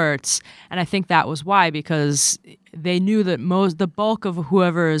 support. And I think that was why, because they knew that the bulk of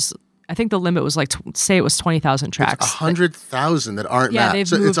whoever's I think the limit was like say it was 20,000 tracks. 100,000 that aren't Yeah, matched. they've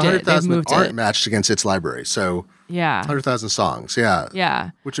So moved it's 100,000 They've that moved aren't it. matched against its library. So Yeah. 100,000 songs. Yeah. Yeah.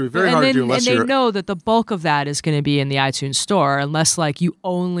 Which would be very hard to do unless and you're. they know that the bulk of that is going to be in the iTunes store, unless like you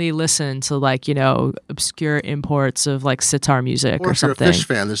only listen to like, obscure imports of like sitar music or if you're something. a Fish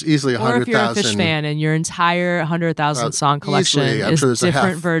fan, there's easily 100,000. Or if you're a Fish fan and your entire 100,000 song collection easily, I'm is sure there's a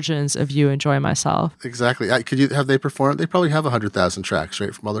different half. versions of You Enjoy Myself. Exactly. Have they performed? They probably have 100,000 tracks,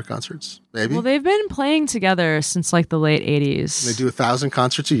 right, from other concerts. Maybe. Well, they've been playing together since like the late 80s. They do 1,000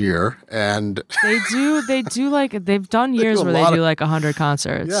 concerts a year, and They do like they've done years do a where they lot do like 100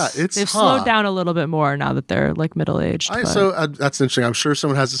 concerts. Yeah, they've slowed down a little bit more now that they're like middle aged. So that's interesting. I'm sure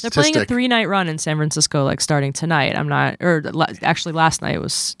someone has a They're statistic. playing a 3-night run in San Francisco, like starting tonight. Actually last night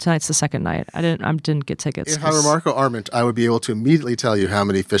tonight's the second night. I didn't get tickets. If I were Marco Arment, I would be able to immediately tell you how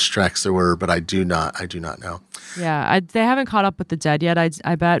many Fish tracks there were, but I do not know. Yeah, they haven't caught up with the Dead yet. I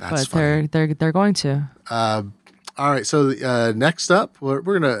bet, That's but they're going to. All right. So next up, we've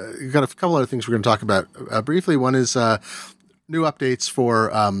got a couple other things we're gonna talk about briefly. One is new updates for.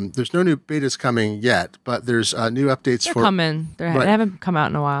 There's no new betas coming yet, but there's new updates They're for. coming. They haven't come out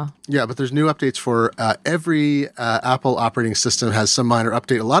in a while. Yeah, but there's new updates for every Apple operating system has some minor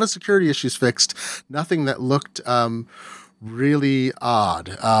update. A lot of security issues fixed. Nothing that looked really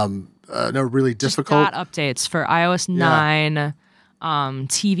odd. No, really difficult. Just got updates for iOS 9,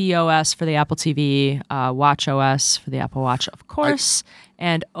 tvOS for the Apple TV, watchOS for the Apple Watch, of course,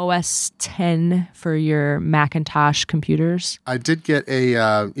 and OS 10 for your Macintosh computers. I did get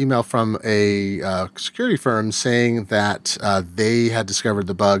a email from a security firm saying that they had discovered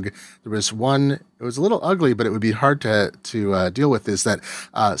the bug. There was one. It was a little ugly, but it would be hard to deal with. Is that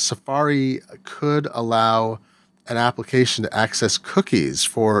Safari could allow an application to access cookies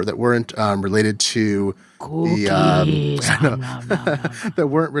that weren't related to that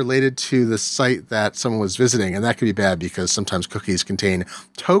weren't related to the site that someone was visiting, and that could be bad because sometimes cookies contain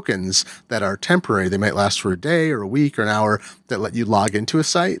tokens that are temporary. They might last for a day or a week or an hour that let you log into a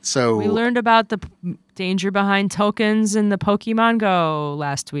site. So we learned about the danger behind tokens in the Pokémon Go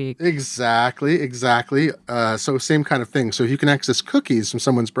last week. Exactly. So same kind of thing. So if you can access cookies from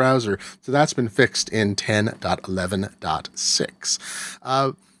someone's browser, so that's been fixed in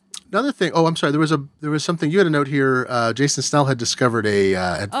 10.11.6. Another thing. Oh, I'm sorry. There was something you had a note here. Jason Snell had discovered a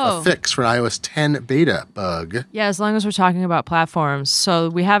fix for an iOS 10 beta bug. Yeah, as long as we're talking about platforms. So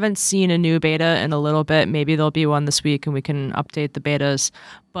we haven't seen a new beta in a little bit. Maybe there'll be one this week, and we can update the betas.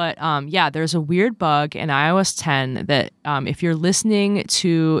 But there's a weird bug in iOS 10 that if you're listening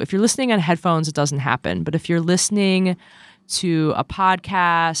on headphones, it doesn't happen. But if you're listening to a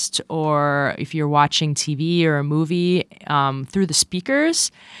podcast or if you're watching TV or a movie through the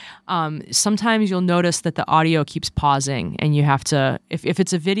speakers, sometimes you'll notice that the audio keeps pausing and you have to, if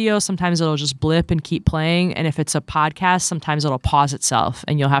it's a video, sometimes it'll just blip and keep playing. And if it's a podcast, sometimes it'll pause itself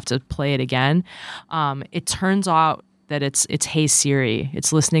and you'll have to play it again. It turns out that it's Hey Siri.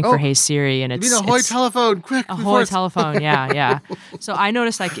 It's listening for Hey Siri, and it's Ahoy telephone, quick! Ahoy telephone, yeah. So I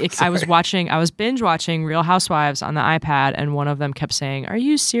noticed I was binge watching Real Housewives on the iPad, and one of them kept saying, "Are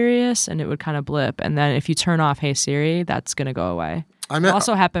you serious?" And it would kind of blip, and then if you turn off Hey Siri, that's gonna go away. It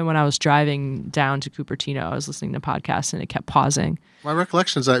also happened when I was driving down to Cupertino. I was listening to podcasts, and it kept pausing. My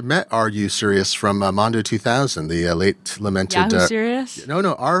recollection is I met Are You Serious from Mondo 2000, the late lamented. Yahoo Serious? No.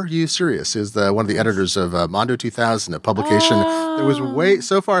 Are You Serious is one of the editors of Mondo 2000, a publication that was way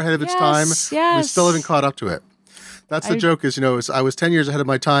so far ahead of its time. Yes. We still haven't caught up to it. That's the joke is, I was 10 years ahead of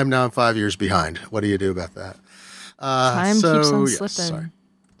my time. Now I'm 5 years behind. What do you do about that? Time keeps on slipping. Sorry.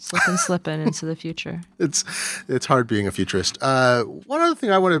 Slipping into the future. It's hard being a futurist. One other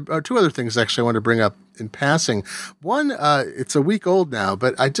thing two other things actually I want to bring up in passing. One, it's a week old now,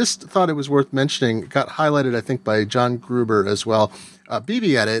 but I just thought it was worth mentioning. It got highlighted, I think, by John Gruber as well.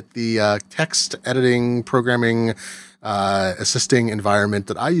 BBEdit, the text editing, programming, assisting environment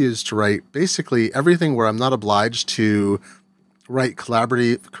that I use to write basically everything where I'm not obliged to write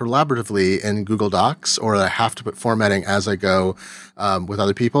collaboratively in Google Docs, or I have to put formatting as I go with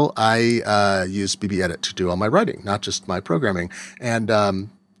other people. I use BBEdit to do all my writing, not just my programming. And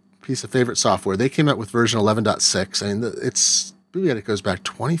piece of favorite software. They came out with version 11.6. I mean, BBEdit goes back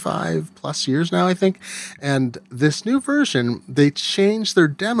 25 plus years now, I think. And this new version, they changed their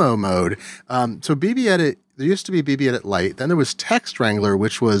demo mode. So BBEdit, there used to be BBEdit Lite. Then there was Text Wrangler,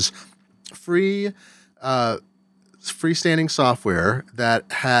 which was freestanding software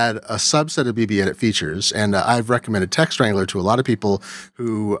that had a subset of BBEdit features. And I've recommended Text Wrangler to a lot of people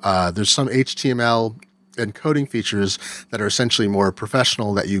who there's some HTML and coding features that are essentially more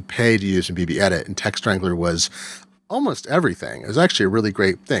professional that you pay to use in BBEdit. And Text Wrangler was almost everything. It was actually a really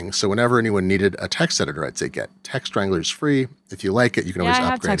great thing. So whenever anyone needed a text editor, I'd say get Text Wrangler is free. If you like it, you can always I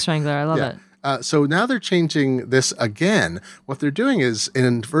have upgrade. Text Wrangler. I love it. So now they're changing this again. What they're doing is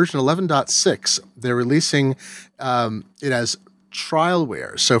in version 11.6, they're releasing it as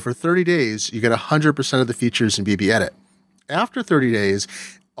trialware. So for 30 days, you get 100% of the features in BB Edit. After 30 days,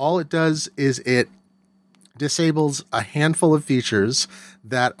 all it does is it disables a handful of features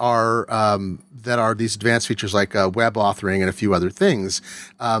that are these advanced features like web authoring and a few other things.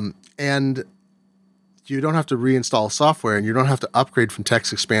 And you don't have to reinstall software, and you don't have to upgrade from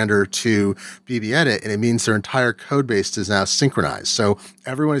Text Expander to BB Edit, and it means their entire code base is now synchronized. So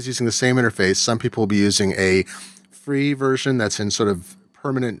everyone is using the same interface. Some people will be using a free version that's in sort of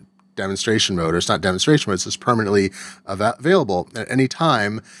permanent demonstration mode, or it's not demonstration mode, it's just permanently available. At any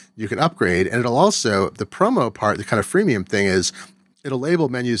time, you can upgrade, and it'll also, the promo part, the kind of freemium thing is, it'll label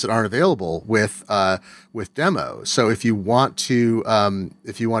menus that aren't available with demo. So if you want to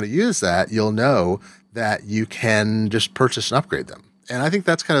use that, you'll know that you can just purchase and upgrade them. And I think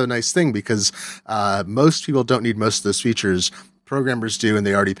that's kind of a nice thing because most people don't need most of those features. Programmers do, and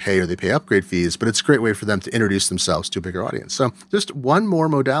they already pay or they pay upgrade fees, but it's a great way for them to introduce themselves to a bigger audience. So just one more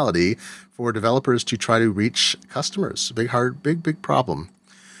modality for developers to try to reach customers. Big problem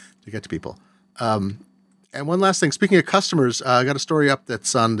to get to people. And one last thing, speaking of customers, I got a story up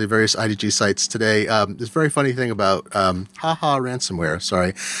that's on the various IDG sites today. This very funny thing about ransomware.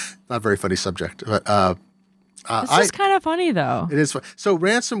 Sorry, not a very funny subject, but this is kind of funny though. It is. So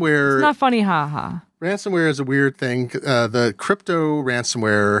ransomware. It's not funny, haha. Ransomware is a weird thing. The crypto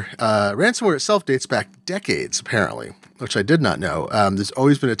ransomware itself dates back decades, apparently, which I did not know. There's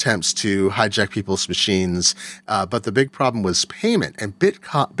always been attempts to hijack people's machines, but the big problem was payment, and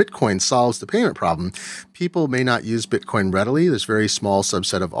Bitcoin solves the payment problem. People may not use Bitcoin readily. There's a very small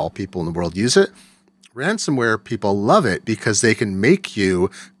subset of all people in the world use it. Ransomware people love it because they can make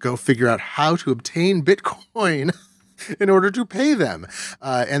you go figure out how to obtain Bitcoin in order to pay them.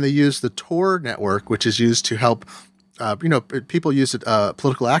 And they use the Tor network, which is used to help, people use it,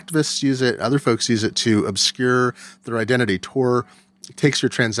 political activists use it, other folks use it to obscure their identity. Tor takes your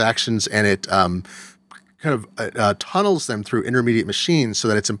transactions and it tunnels them through intermediate machines so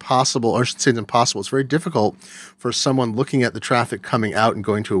that it's impossible, or I should say it's impossible, it's very difficult for someone looking at the traffic coming out and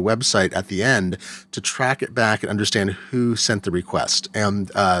going to a website at the end to track it back and understand who sent the request.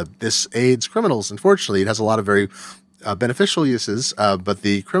 And this aids criminals. Unfortunately, it has a lot of very beneficial uses, but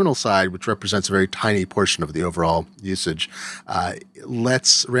the criminal side, which represents a very tiny portion of the overall usage,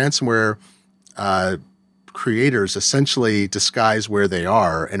 lets ransomware creators essentially disguise where they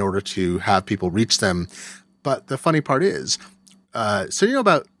are in order to have people reach them. But the funny part is, so you know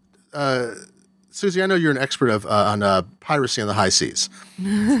about, Susie, I know you're an expert on piracy on the high seas.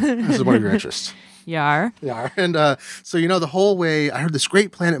 This is one of your interests. Yar. And so the whole way, I heard this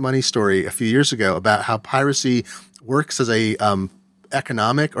great Planet Money story a few years ago about how piracy works as a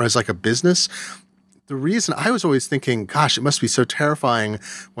economic or as like a business. The reason I was always thinking, gosh, it must be so terrifying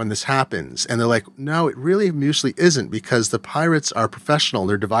when this happens. And they're like, no, it really usually isn't, because the pirates are professional.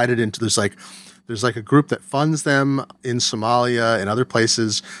 They're divided into, there's like a group that funds them in Somalia and other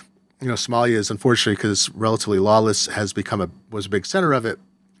places. Somalia is, unfortunately, because it's relatively lawless, was a big center of it.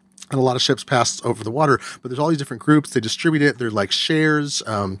 And a lot of ships pass over the water, but there's all these different groups. They distribute it. They're like shares.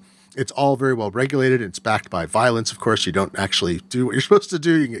 It's all very well regulated. It's backed by violence. Of course, you don't actually do what you're supposed to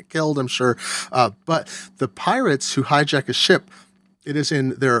do. You can get killed, I'm sure. But the pirates who hijack a ship, it is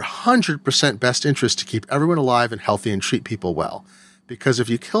in their 100% best interest to keep everyone alive and healthy and treat people well. Because if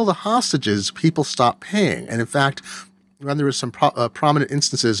you kill the hostages, people stop paying. And in fact, when there was some prominent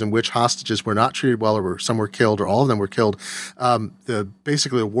instances in which hostages were not treated well, or some were killed, or all of them were killed,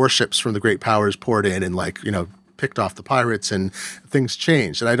 basically the warships from the great powers poured in and picked off the pirates, and things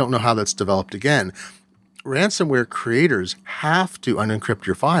changed. And I don't know how that's developed again. Ransomware creators have to unencrypt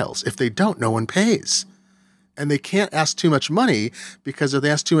your files. If they don't, no one pays. And they can't ask too much money, because if they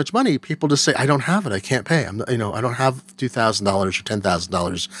ask too much money, people just say, I don't have it. I can't pay. I don't have $2,000 or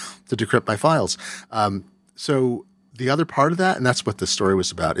 $10,000 to decrypt my files. So the other part of that, and that's what the story was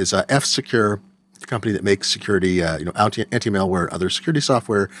about, is F-Secure, the company that makes security, anti-malware and other security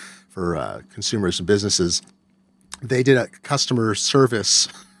software for consumers and businesses. They did a customer service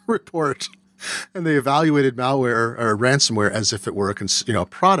report, and they evaluated malware or ransomware as if it were a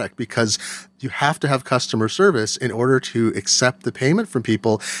product, because you have to have customer service in order to accept the payment from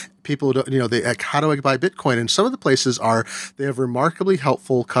people. People don't, how do I buy Bitcoin? And some of the places they have remarkably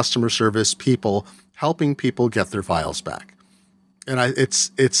helpful customer service people helping people get their files back. And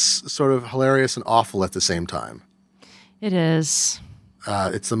it's sort of hilarious and awful at the same time. It is.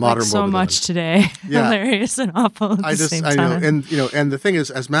 It's the modern so world. Much today. Yeah. Hilarious and awful. At the same time. And the thing is,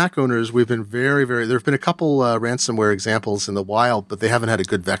 as Mac owners, we've been very, very. There have been a couple ransomware examples in the wild, but they haven't had a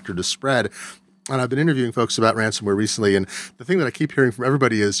good vector to spread. And I've been interviewing folks about ransomware recently, and the thing that I keep hearing from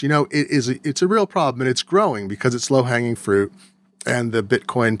everybody is, it's a real problem, and it's growing because it's low hanging fruit, and the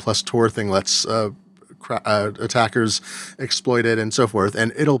Bitcoin plus Tor thing lets attackers exploit it and so forth,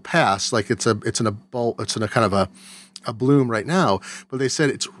 and it'll pass. Like it's in a kind of a bloom right now, but they said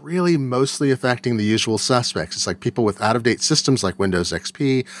it's really mostly affecting the usual suspects. It's like people with out-of-date systems like Windows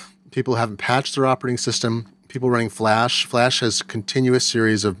XP, people who haven't patched their operating system, people running Flash. Flash has a continuous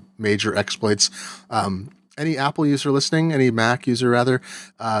series of major exploits. Any Apple user listening, any Mac user rather,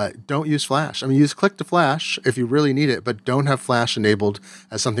 don't use Flash. I mean, use Click to Flash if you really need it, but don't have Flash enabled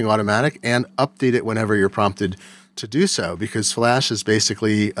as something automatic, and update it whenever you're prompted to do so, because Flash is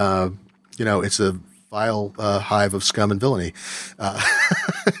basically, it's a vile hive of scum and villainy.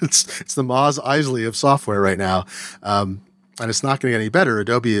 It's the Mos Eisley of software right now. And it's not going to get any better.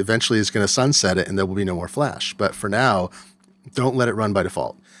 Adobe eventually is going to sunset it, and there will be no more Flash. But for now, don't let it run by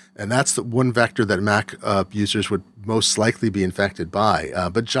default. And that's the one vector that Mac users would most likely be infected by.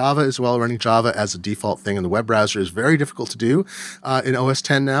 But Java as well, running Java as a default thing in the web browser is very difficult to do in OS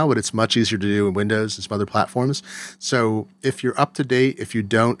X now, but it's much easier to do in Windows and some other platforms. So if you're up to date, if you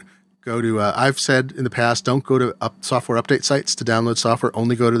don't go to, I've said in the past, don't go to software update sites to download software.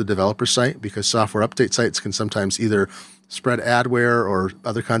 Only go to the developer site, because software update sites can sometimes either spread adware or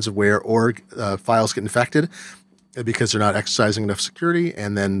other kinds of ware, or files get infected because they're not exercising enough security,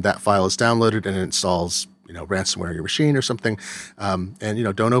 and then that file is downloaded and it installs, ransomware on your machine or something.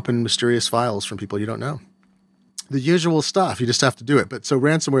 And don't open mysterious files from people you don't know. The usual stuff, you just have to do it. But so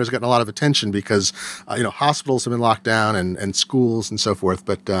ransomware has gotten a lot of attention because, hospitals have been locked down and schools and so forth.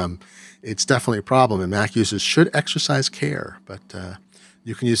 But it's definitely a problem, and Mac users should exercise care. But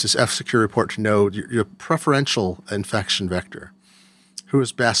you can use this F-Secure report to know your preferential infection vector. Who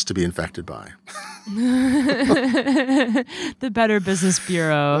is best to be infected by? The Better Business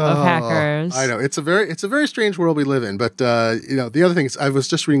Bureau of hackers. I know it's a very strange world we live in. But the other thing is, I was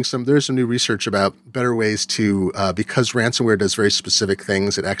just reading there's some new research about better ways to because ransomware does very specific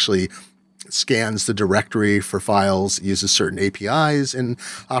things. It actually scans the directory for files, uses certain APIs in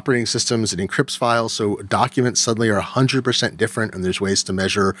operating systems, it encrypts files, so documents suddenly are 100% different, and there's ways to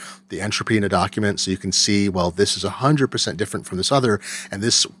measure the entropy in a document so you can see, well, this is 100% different from this other, and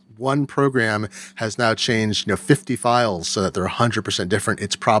this one program has now changed 50 files so that they're 100% different.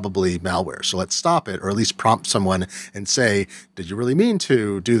 It's probably malware, so let's stop it, or at least prompt someone and say, did you really mean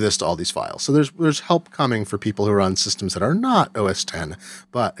to do this to all these files? So there's help coming for people who are on systems that are not OS X,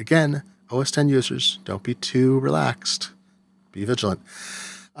 but again, OS X users, don't be too relaxed. Be vigilant.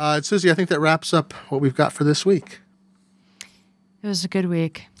 Susie, I think that wraps up what we've got for this week. It was a good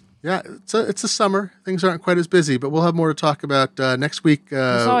week. Yeah, it's a summer. Things aren't quite as busy, but we'll have more to talk about next week.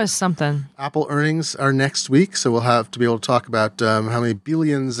 There's always something. Apple earnings are next week, so we'll have to be able to talk about how many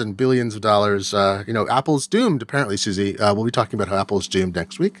billions and billions of dollars. Apple's doomed, apparently, Susie. We'll be talking about how Apple's doomed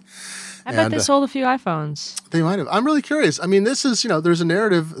next week. I bet they sold a few iPhones. They might have. I'm really curious. I mean, this is, there's a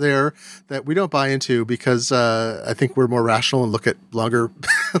narrative there that we don't buy into because I think we're more rational and look at longer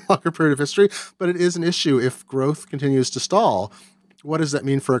period of history. But it is an issue if growth continues to stall. What does that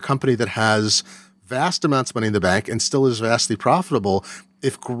mean for a company that has vast amounts of money in the bank and still is vastly profitable?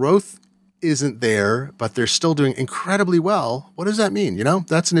 If growth isn't there, but they're still doing incredibly well, what does that mean?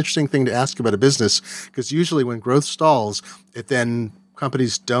 That's an interesting thing to ask about a business, because usually when growth stalls, many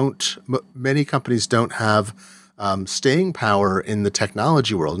companies don't have staying power in the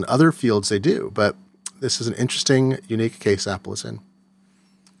technology world. In other fields, they do. But this is an interesting, unique case Apple is in.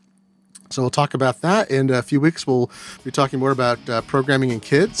 So we'll talk about that. In a few weeks, we'll be talking more about programming and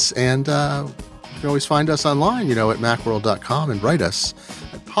kids. And you can always find us online, at macworld.com, and write us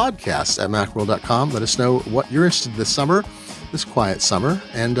at podcast@macworld.com. Let us know what you're interested in this quiet summer.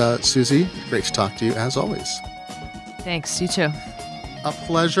 And Susie, great to talk to you as always. Thanks. You too. A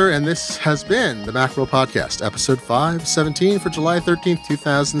pleasure, and this has been the Macworld Podcast, episode 517 for July 13th,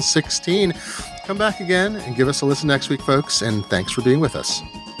 2016. Come back again and give us a listen next week, folks, and thanks for being with us.